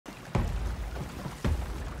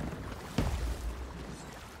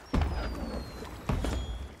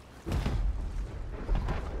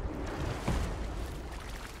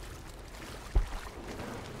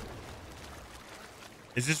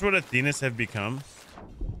Is this what Athenas have become?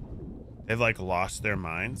 They've like lost their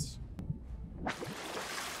minds.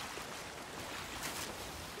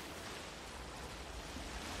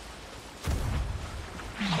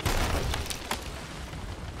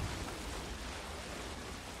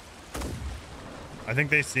 I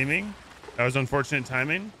think they see me. That was unfortunate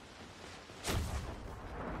timing.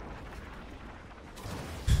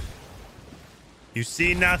 You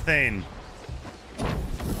see nothing.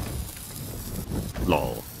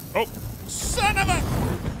 Lol. Oh, son of a...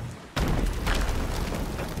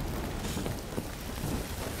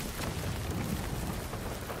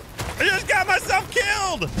 I just got myself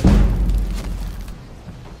killed.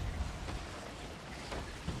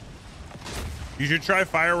 You should try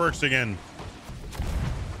fireworks again.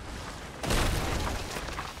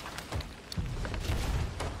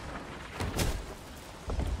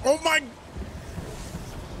 Oh my...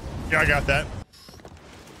 Yeah, I got that.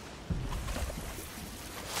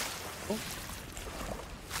 Oh.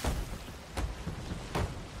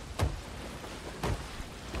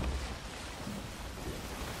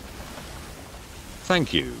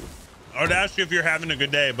 Thank you. I would ask you if you're having a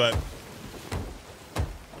good day, but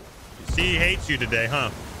see, he hates you today, huh?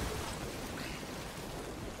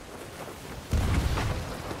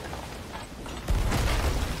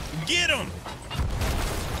 Get him!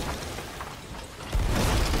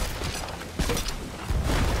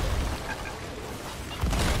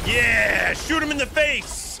 Yeah, shoot him in the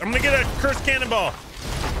face. I'm gonna get a cursed cannonball.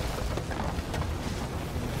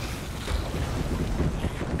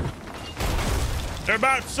 They're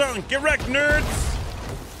about sunk. Get wrecked, nerds.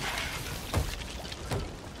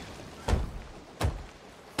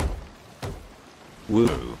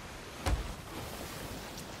 Woo.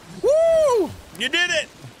 Woo! You did it.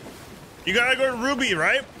 You gotta go to Ruby,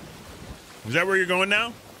 right? Is that where you're going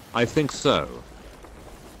now? I think so.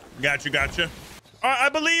 Gotcha, gotcha. I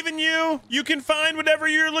believe in you. You can find whatever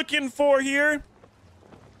you're looking for here.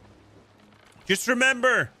 Just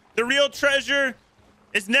remember, the real treasure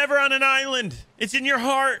is never on an island. It's in your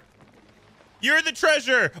heart. You're the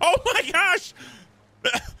treasure. Oh my gosh.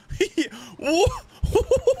 What?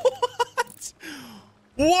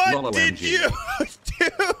 What did you do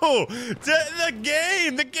to the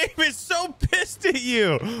game? The game is so pissed at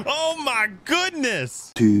you. Oh my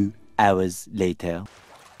goodness. 2 hours later.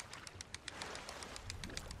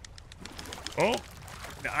 Oh,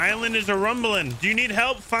 the island is a rumbling. Do you need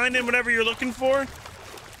help finding whatever you're looking for?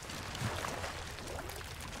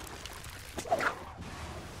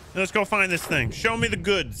 Let's go find this thing. Show me the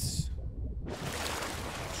goods.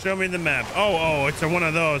 Show me the map. Oh, it's one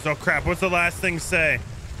of those. Oh crap, what's the last thing say?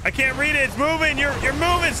 I can't read it. It's moving. You're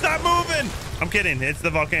moving. Stop moving. I'm kidding. It's the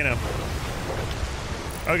volcano.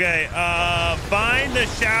 Okay, find the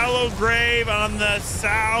shallow grave on the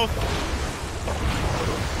south.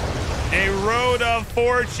 A road of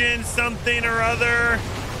fortune, something or other.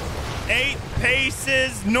 8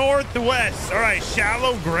 paces northwest. All right,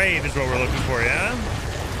 shallow grave is what we're looking for, yeah?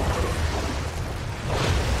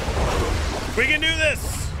 We can do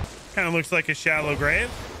this. Kind of looks like a shallow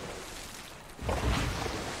grave.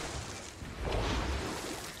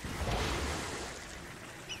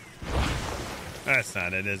 That's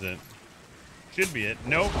not it, is it? Should be it.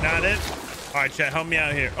 Nope, not it. All right, chat, help me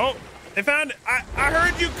out here. Oh, they found it. I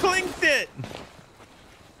heard you clinked it.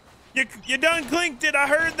 You done clinked it. I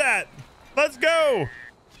heard that. Let's go.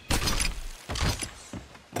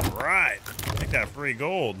 All right. Take that free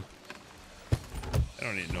gold. I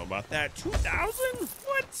don't need to know about that. 2,000?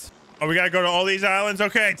 What? Oh, we got to go to all these islands?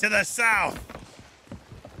 Okay, to the south.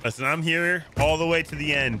 Listen, I'm here all the way to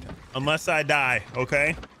the end. Unless I die,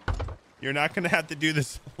 okay? You're not going to have to do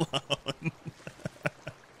this alone.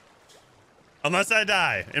 Unless I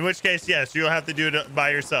die. In which case, yes, you'll have to do it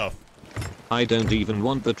by yourself. I don't even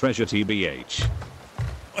want the treasure, TBH.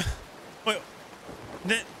 Wait,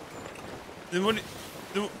 then what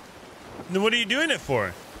are you doing it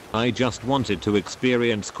for? I just wanted to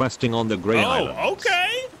experience questing on the Grey Islands. Oh,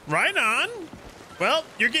 okay. Right on. Well,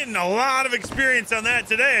 you're getting a lot of experience on that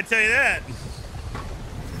today, I tell you that.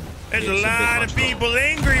 There's a lot of people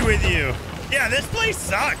angry with you. Yeah, this place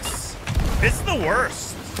sucks. It's the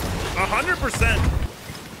worst.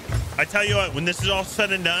 100%. I tell you what, when this is all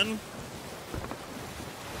said and done,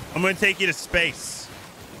 I'm going to take you to space.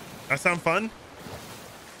 That sound fun?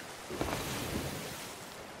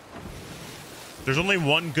 There's only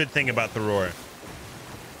one good thing about the Roar,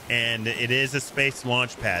 and it is a space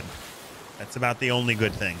launch pad. That's about the only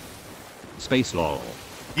good thing. Space lol.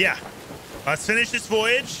 Yeah. Let's finish this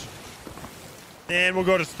voyage, and we'll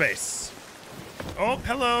go to space. Oh,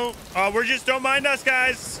 hello. We're just, don't mind us,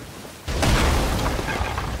 guys.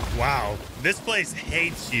 Wow, this place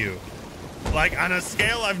hates you. Like on a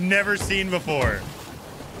scale I've never seen before.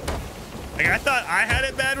 Like I thought I had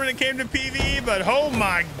it bad when it came to PvE, but oh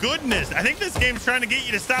my goodness. I think this game's trying to get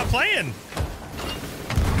you to stop playing.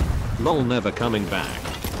 Lol, never coming back.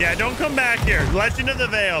 Yeah, don't come back here. Legend of the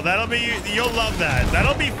Veil. You'll love that.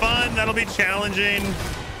 That'll be fun. That'll be challenging.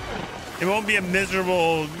 It won't be a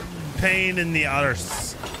miserable pain in the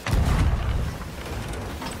udders.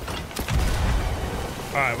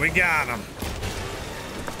 All right, we got him.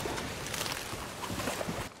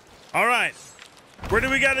 All right, where do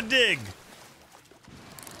we got to dig?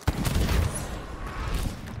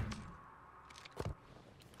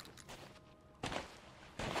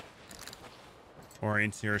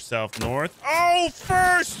 Orient yourself north. Oh,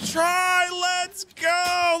 first try. Let's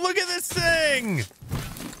go. Look at this thing.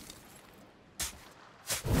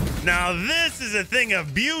 Now, this is a thing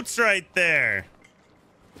of buttes right there.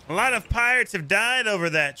 A lot of pirates have died over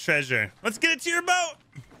that treasure. Let's get it to your boat.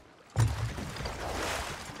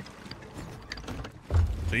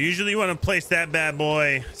 So usually you want to place that bad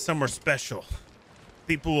boy somewhere special.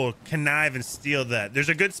 People will connive and steal that. There's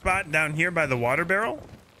a good spot down here by the water barrel.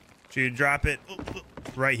 So you drop it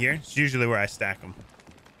right here. It's usually where I stack them.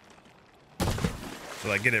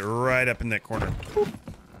 So I get it right up in that corner.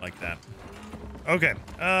 Like that. Okay.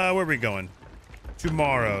 Where are we going?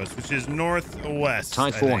 Tomorrow's, which is northwest.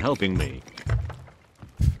 Tie for helping me.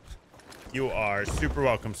 You are super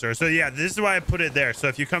welcome, sir. So yeah, this is why I put it there. So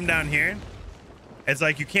if you come down here, it's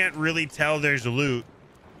like you can't really tell there's loot.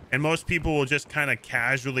 And most people will just kind of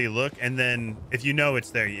casually look. And then if you know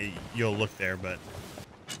it's there, you'll look there. But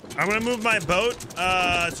I'm going to move my boat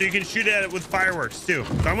so you can shoot at it with fireworks too.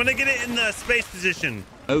 So I'm going to get it in the space position.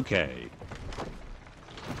 Okay.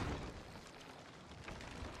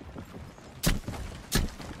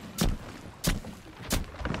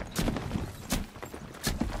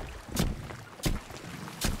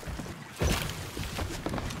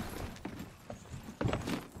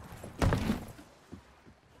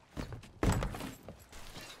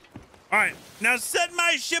 All right, now set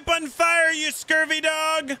my ship on fire, you scurvy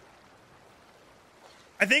dog.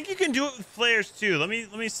 I think you can do it with flares too. Let me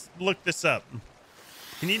look this up.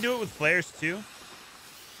 Can you do it with flares too?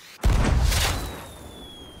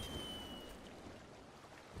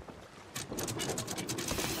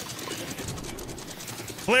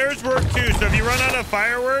 Flares work too. So if you run out of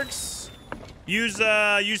fireworks, use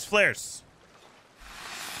flares.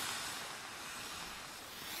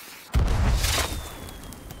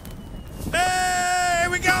 Hey,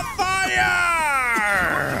 we got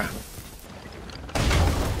fire!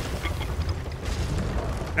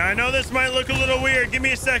 Now, I know this might look a little weird. Give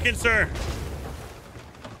me a second, sir.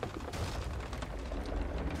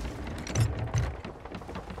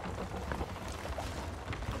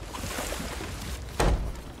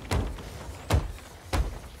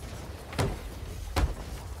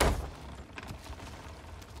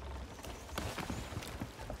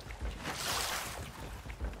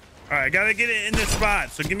 All right, gotta get it in this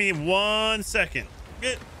spot. So give me 1 second.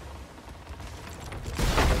 It's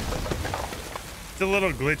a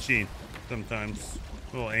little glitchy sometimes.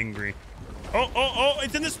 A little angry. Oh,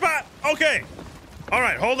 it's in the spot. Okay. All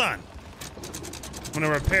right, hold on. I'm gonna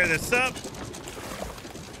repair this up.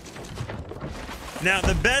 Now,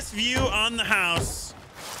 the best view on the house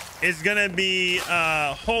is gonna be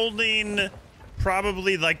holding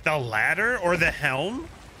probably like the ladder or the helm.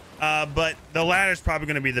 But the ladder is probably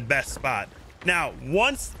going to be the best spot. Now,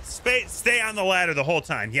 once stay on the ladder the whole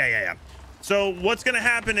time. Yeah. So what's going to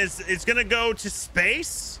happen is it's going to go to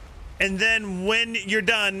space. And then when you're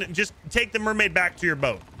done, just take the mermaid back to your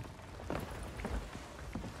boat.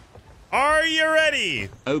 Are you ready?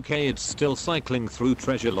 Okay, it's still cycling through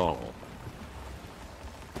treasure lol.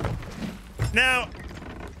 Now,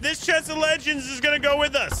 this chest of legends is going to go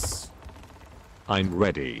with us. I'm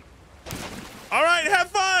ready. All right, have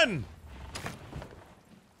fun.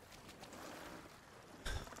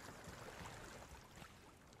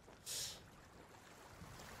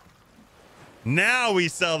 Now we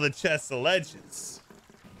sell the chest of legends.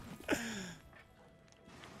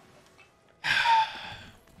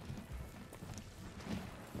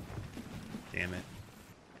 Damn it.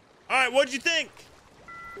 All right, what'd you think?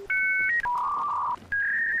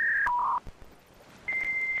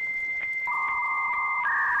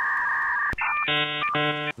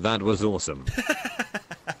 That was awesome.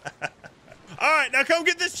 All right, now come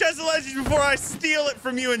get this chest of legends before I steal it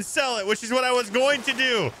from you and sell it, which is what I was going to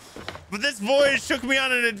do. But this voyage took me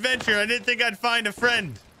on an adventure. I didn't think I'd find a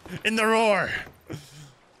friend in the roar.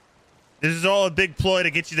 This is all a big ploy to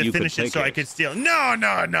get you to finish it so I could steal. No,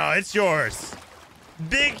 it's yours.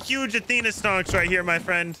 Big, huge Athena stonks right here, my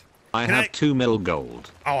friend. I have 2 mil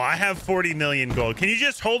gold. Oh, I have 40 million gold. Can you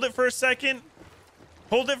just hold it for a second?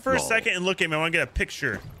 Hold it for a second and look at me. I want to get a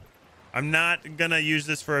picture. I'm not gonna use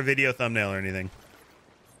this for a video thumbnail or anything.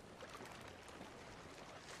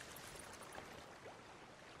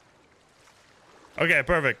 Okay,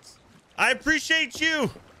 perfect. I appreciate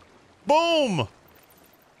you. Boom.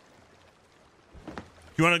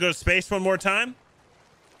 You want to go to space one more time?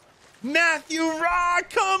 Matthew Raw,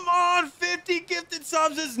 come on. 50 gifted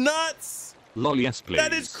subs is nuts. Lol, yes, please.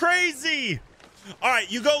 That is crazy. All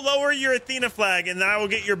right, you go lower your Athena flag, and then I will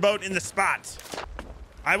get your boat in the spot.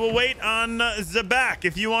 I will wait on the back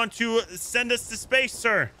if you want to send us to space,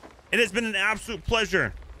 sir. It has been an absolute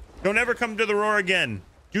pleasure. Don't ever come to the roar again.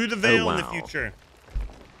 Do the veil in the future.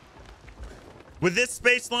 With this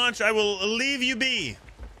space launch, I will leave you be.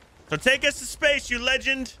 So take us to space, you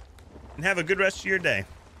legend, and have a good rest of your day.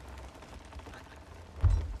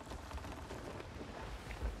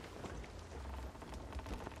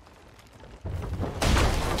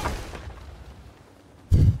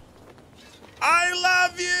 I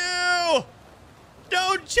love you!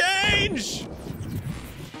 Don't change!